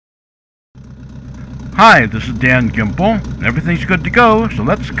Hi, this is Dan Gimple, and everything's good to go, so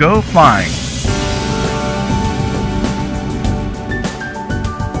let's go flying.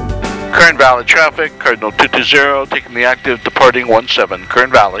 Kern Valley traffic, Cardinal 220, taking the active, departing 17, Kern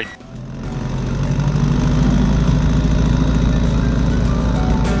Valley.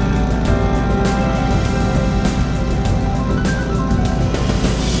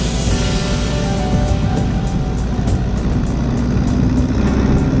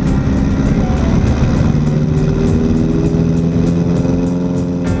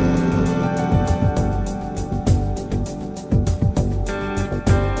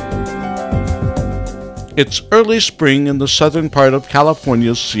 It's early spring in the southern part of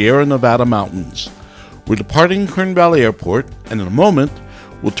California's Sierra Nevada mountains. We're departing Kern Valley Airport, and in a moment,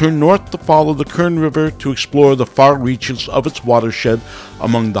 we'll turn north to follow the Kern River to explore the far reaches of its watershed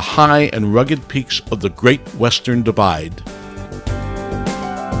among the high and rugged peaks of the Great Western Divide.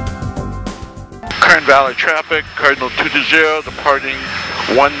 Kern Valley traffic, Cardinal 220, departing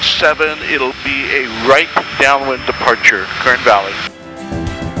 17. It'll be a right downwind departure, Kern Valley.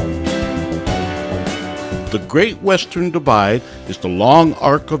 The Great Western Divide is the long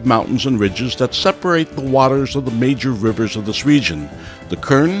arc of mountains and ridges that separate the waters of the major rivers of this region, the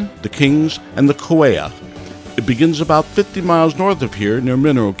Kern, the Kings, and the Kaweah. It begins about 50 miles north of here near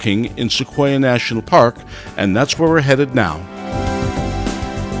Mineral King in Sequoia National Park, and that's where we're headed now.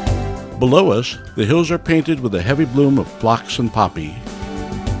 Below us, the hills are painted with a heavy bloom of phlox and poppy.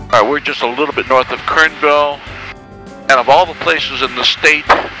 All right, we're just a little bit north of Kernville, and of all the places in the state,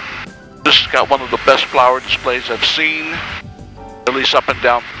 this has got one of the best flower displays I've seen, at least up and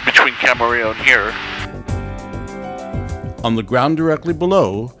down between Camarillo and here. On the ground directly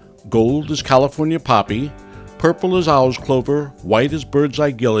below, gold is California poppy, purple is owl's clover, white is bird's eye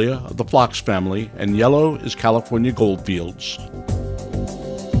gilia of the phlox family, and yellow is California goldfields.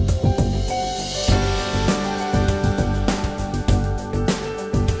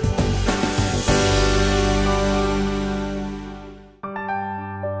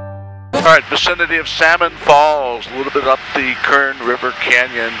 All right, vicinity of Salmon Falls, a little bit up the Kern River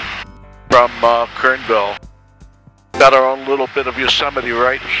Canyon from Kernville. Got our own little bit of Yosemite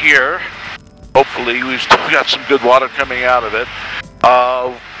right here. Hopefully, we've still got some good water coming out of it.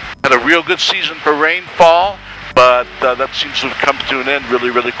 Had a real good season for rainfall, but that seems to have come to an end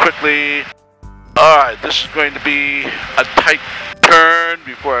really, really quickly. All right, this is going to be a tight turn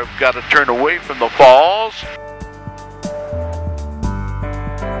before I've got to turn away from the falls.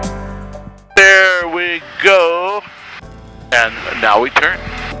 There we go, and now we turn.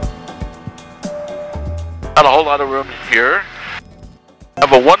 Not a whole lot of room here.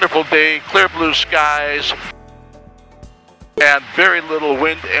 Have a wonderful day, clear blue skies, and very little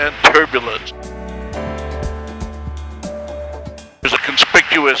wind and turbulence. There's a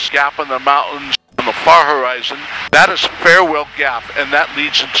conspicuous gap in the mountains on the far horizon. That is Farewell Gap, and that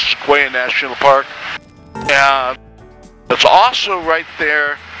leads into Sequoia National Park. And it's also right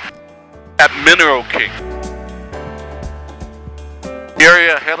there at Mineral King. The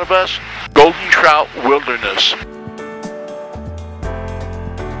area ahead of us, Golden Trout Wilderness.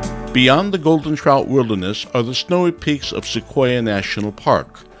 Beyond the Golden Trout Wilderness are the snowy peaks of Sequoia National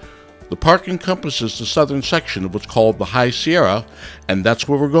Park. The park encompasses the southern section of what's called the High Sierra, and that's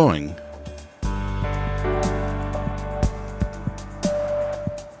where we're going.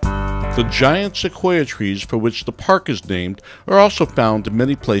 The giant sequoia trees for which the park is named are also found in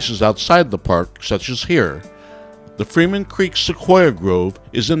many places outside the park, such as here. The Freeman Creek Sequoia Grove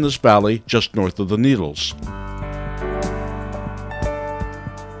is in this valley just north of the Needles.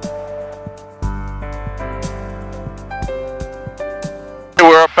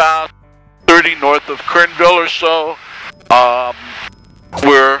 We're about 30 north of Kernville or so.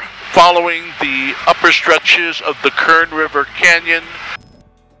 We're following the upper stretches of the Kern River Canyon.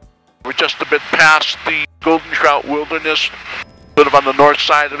 We're just a bit past the Golden Trout Wilderness, sort of on the north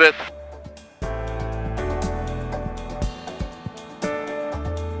side of it.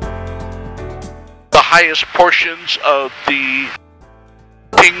 The highest portions of the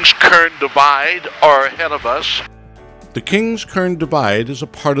Kings Kern Divide are ahead of us. The Kings Kern Divide is a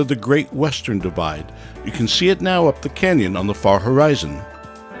part of the Great Western Divide. You can see it now up the canyon on the far horizon.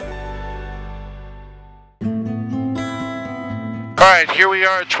 Alright, here we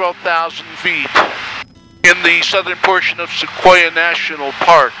are at 12,000 feet in the southern portion of Sequoia National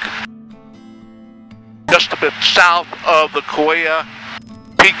Park, just a bit south of the Kaweah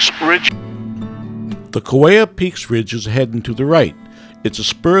Peaks Ridge. The Kaweah Peaks Ridge is ahead and to the right. It's a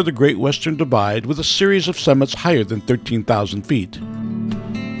spur of the Great Western Divide with a series of summits higher than 13,000 feet.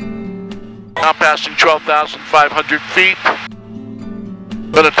 Now passing 12,500 feet.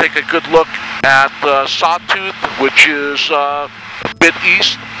 Going to take a good look at Sawtooth, which is a bit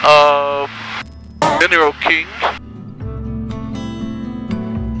east of Mineral King.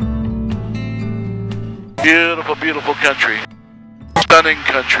 Beautiful, beautiful country. Stunning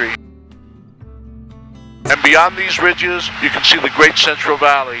country. And beyond these ridges, you can see the Great Central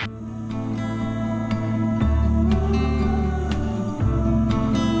Valley.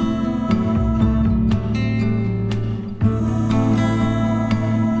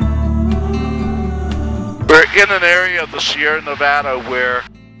 We're in an area of the Sierra Nevada where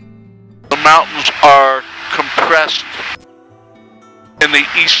the mountains are compressed in the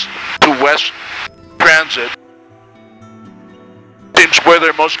east to west transit. Seems where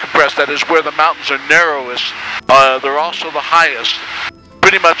they're most compressed, that is where the mountains are narrowest. They're also the highest.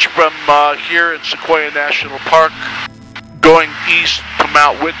 Pretty much from here in Sequoia National Park, going east to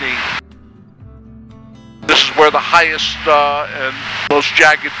Mount Whitney. This is where the highest and most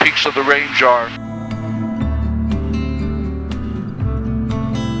jagged peaks of the range are.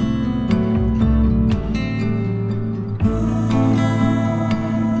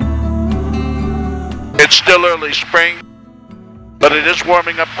 It's still early spring, but it is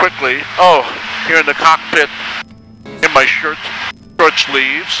warming up quickly. Oh, here in the cockpit, in my short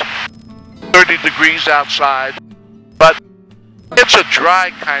sleeves, 30 degrees outside, but it's a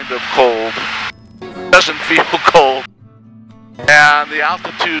dry kind of cold. Doesn't feel cold, and the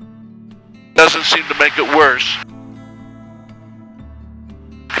altitude doesn't seem to make it worse.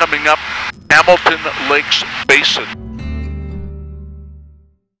 Coming up, Hamilton Lakes Basin.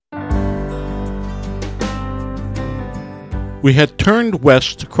 We had turned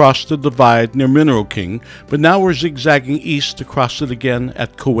west to cross the divide near Mineral King, but now we're zigzagging east to cross it again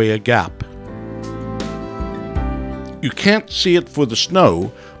at Kaweah Gap. You can't see it for the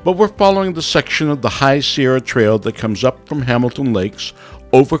snow, but we're following the section of the High Sierra Trail that comes up from Hamilton Lakes,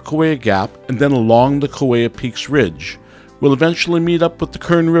 over Kaweah Gap, and then along the Kaweah Peaks Ridge. We'll eventually meet up with the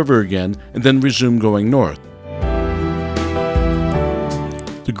Kern River again, and then resume going north.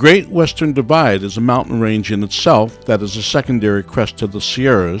 The Great Western Divide is a mountain range in itself that is a secondary crest to the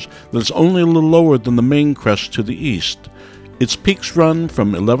Sierras that is only a little lower than the main crest to the east. Its peaks run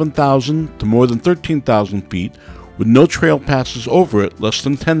from 11,000 to more than 13,000 feet, with no trail passes over it less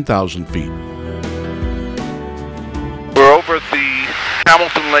than 10,000 feet. We're over the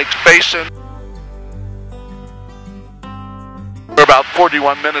Hamilton Lakes Basin. We're about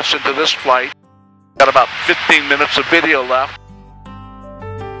 41 minutes into this flight. Got about 15 minutes of video left.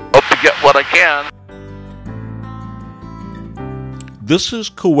 Hope to get what I can. This is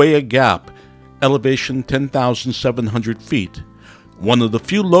Kaweah Gap, elevation 10,700 feet, one of the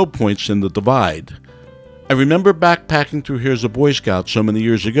few low points in the divide. I remember backpacking through here as a Boy Scout so many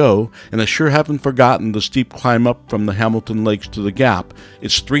years ago, and I sure haven't forgotten the steep climb up from the Hamilton Lakes to the Gap.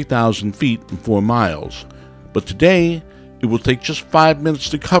 It's 3,000 feet and 4 miles. But today, it will take just 5 minutes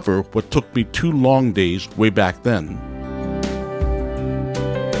to cover what took me 2 long days way back then.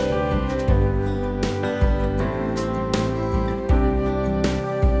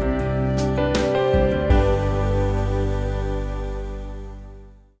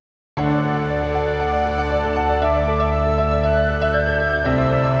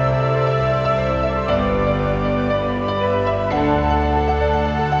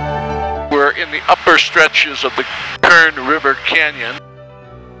 In the upper stretches of the Kern River Canyon.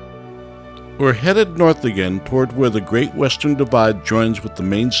 We're headed north again toward where the Great Western Divide joins with the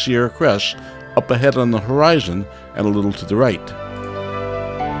main Sierra Crest up ahead on the horizon and a little to the right.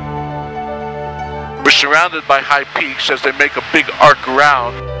 We're surrounded by high peaks as they make a big arc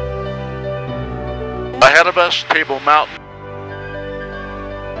around. Ahead of us, Table Mountain.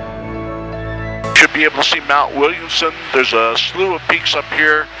 Should be able to see Mount Williamson. There's a slew of peaks up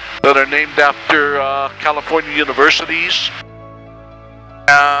here that are named after California universities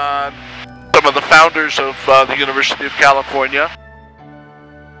and some of the founders of the University of California.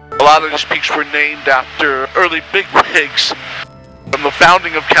 A lot of these peaks were named after early bigwigs from the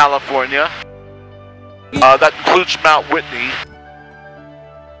founding of California. That includes Mount Whitney.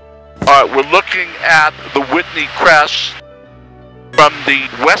 All right, we're looking at the Whitney Crest from the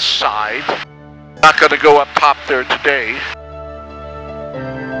west side. Not going to go up top there today.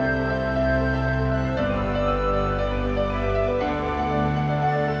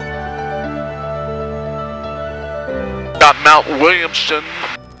 Got Mount Williamson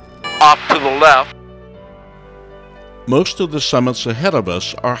off to the left. Most of the summits ahead of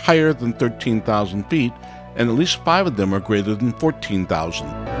us are higher than 13,000 feet, and at least 5 of them are greater than 14,000.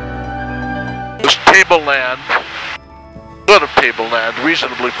 This tableland, sort of tableland,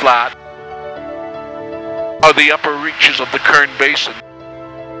 reasonably flat, are the upper reaches of the Kern Basin.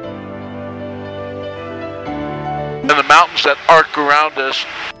 mountains that arc around us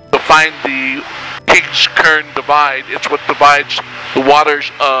to find the Kings-Kern Divide. It's what divides the waters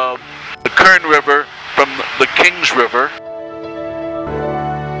of the Kern River from the Kings River.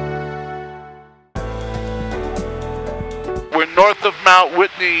 We're north of Mount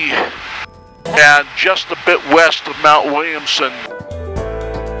Whitney and just a bit west of Mount Williamson,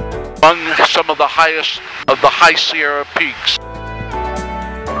 among some of the highest of the high Sierra peaks.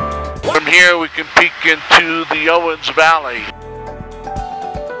 From here we can peek into the Owens Valley,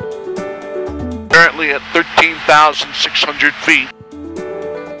 currently at 13,600 feet.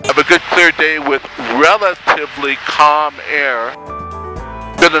 Have a good clear day with relatively calm air,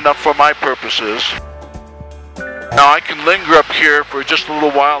 good enough for my purposes. Now I can linger up here for just a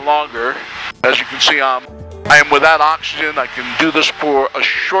little while longer. As you can see, I am without oxygen. I can do this for a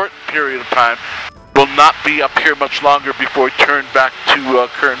short period of time. Will not be up here much longer before I turn back to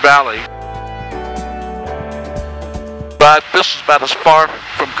Kern Valley. But this is about as far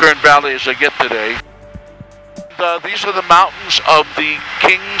from Kern Valley as I get today. These are the mountains of the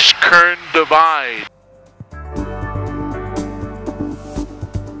Kings-Kern Divide.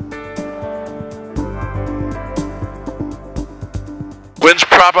 Wind's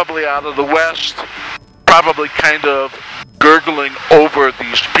probably out of the west, probably kind of gurgling over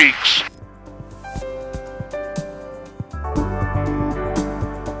these peaks.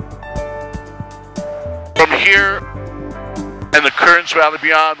 From here and the Kearns Valley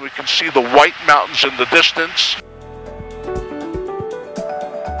beyond, we can see the White Mountains in the distance.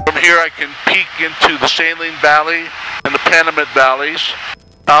 From here I can peek into the Saline Valley and the Panamint Valleys.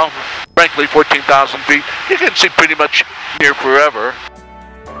 Now, frankly, 14,000 feet, you can see pretty much near forever.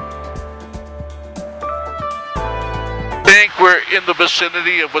 I think we're in the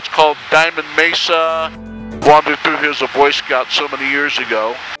vicinity of what's called Diamond Mesa. Wandered through here as a Boy Scout so many years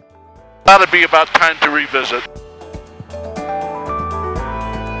ago. Thought it'd be about time to revisit.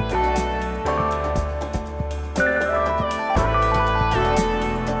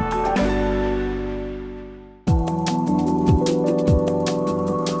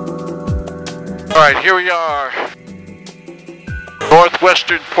 Alright, here we are.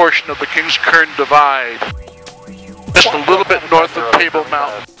 Northwestern portion of the Kings-Kern Divide. Just a little bit north of Table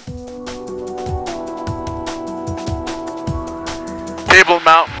Mountain. Table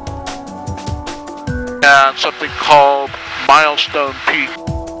Mountain and something called Milestone Peak.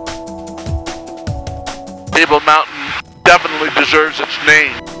 Table Mountain definitely deserves its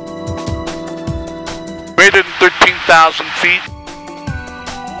name. Greater than 13,000 feet.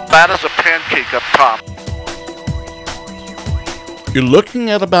 Flat as a pancake up top. You're looking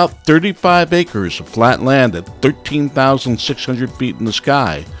at about 35 acres of flat land at 13,600 feet in the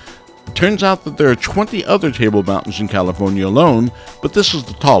sky. It turns out that there are 20 other Table Mountains in California alone, but this is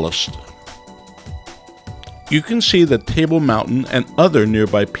the tallest. You can see that Table Mountain and other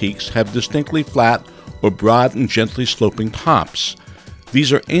nearby peaks have distinctly flat or broad and gently sloping tops.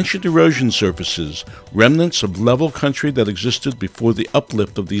 These are ancient erosion surfaces, remnants of level country that existed before the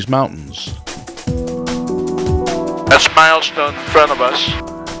uplift of these mountains. That's Milestone in front of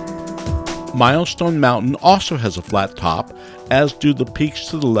us. Milestone Mountain also has a flat top, as do the peaks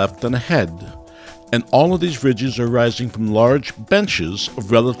to the left and ahead. And all of these ridges are rising from large benches of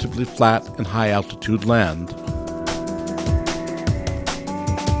relatively flat and high altitude land.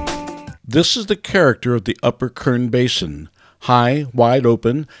 This is the character of the upper Kern Basin. High, wide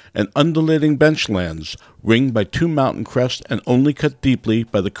open, and undulating benchlands, ringed by two mountain crests and only cut deeply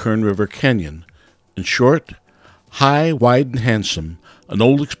by the Kern River Canyon. In short, high, wide, and handsome, an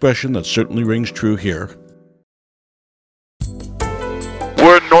old expression that certainly rings true here.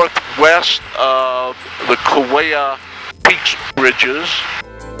 We're northwest of the Kaweah Peaks Ridges.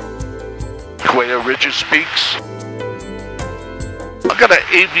 Kaweah Ridges Peaks. I'm going to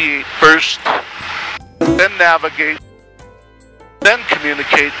aviate first, then navigate, then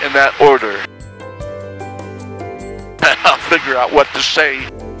communicate in that order. I'll figure out what to say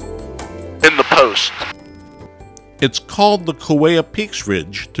in the post. It's called the Kaweah Peaks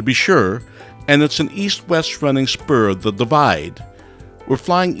Ridge, to be sure, and it's an east-west running spur of the divide. We're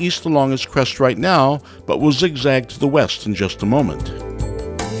flying east along its crest right now, but we'll zigzag to the west in just a moment.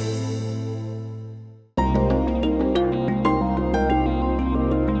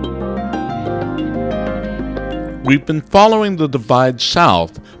 We've been following the divide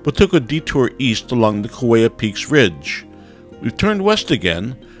south, but took a detour east along the Kaweah Peaks Ridge. We've turned west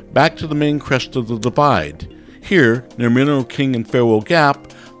again, back to the main crest of the divide. Here, near Mineral King and Farewell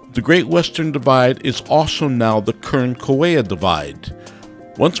Gap, the Great Western Divide is also now the Kern-Kaweah Divide.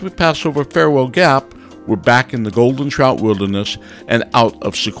 Once we pass over Farewell Gap, we're back in the Golden Trout Wilderness and out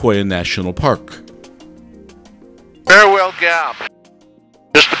of Sequoia National Park. Farewell Gap,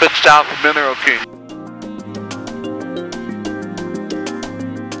 just a bit south of Mineral King.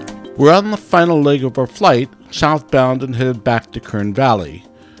 We're on the final leg of our flight, southbound and headed back to Kern Valley.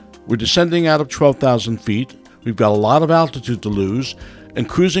 We're descending out of 12,000 feet, we've got a lot of altitude to lose, and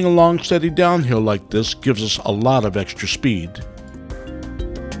cruising along steady downhill like this gives us a lot of extra speed.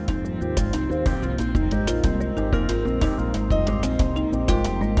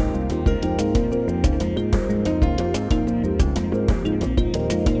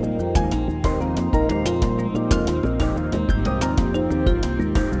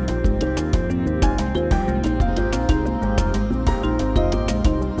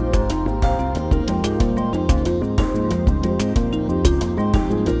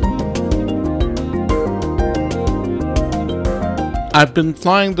 I've been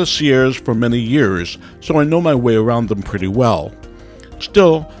flying the Sierras for many years, so I know my way around them pretty well.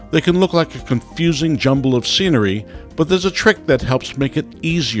 Still, they can look like a confusing jumble of scenery, but there's a trick that helps make it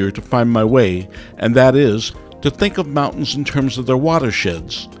easier to find my way, and that is to think of mountains in terms of their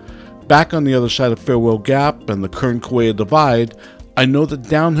watersheds. Back on the other side of Kaweah Gap and the Kern-Kaweah Divide, I know that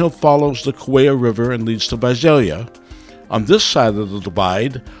downhill follows the Kaweah River and leads to Visalia. On this side of the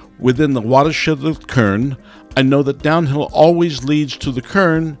divide, within the watershed of the Kern, I know that downhill always leads to the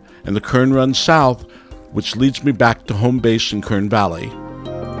Kern, and the Kern runs south, which leads me back to home base in Kern Valley.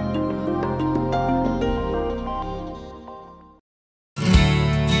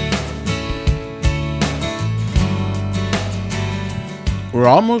 We're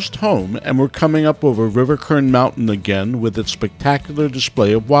almost home, and we're coming up over River Kern Mountain again with its spectacular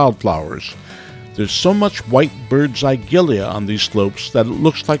display of wildflowers. There's so much white bird's eye gilia on these slopes that it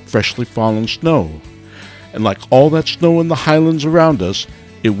looks like freshly fallen snow. And like all that snow in the highlands around us,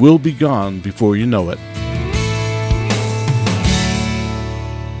 it will be gone before you know it.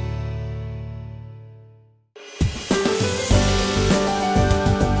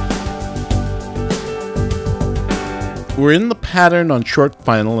 We're in the pattern on short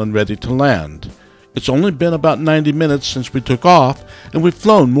final and ready to land. It's only been about 90 minutes since we took off, and we've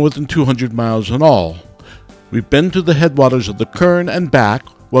flown more than 200 miles in all. We've been to the headwaters of the Kern and back,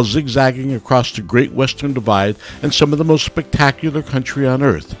 while zigzagging across the Great Western Divide and some of the most spectacular country on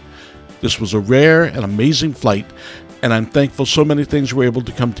Earth. This was a rare and amazing flight, and I'm thankful so many things were able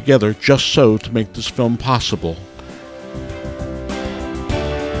to come together just so to make this film possible.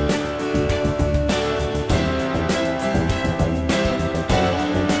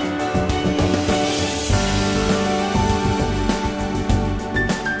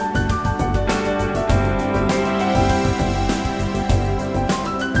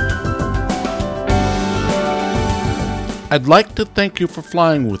 I'd like to thank you for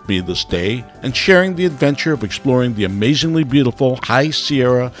flying with me this day and sharing the adventure of exploring the amazingly beautiful High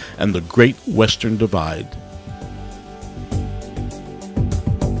Sierra and the Great Western Divide.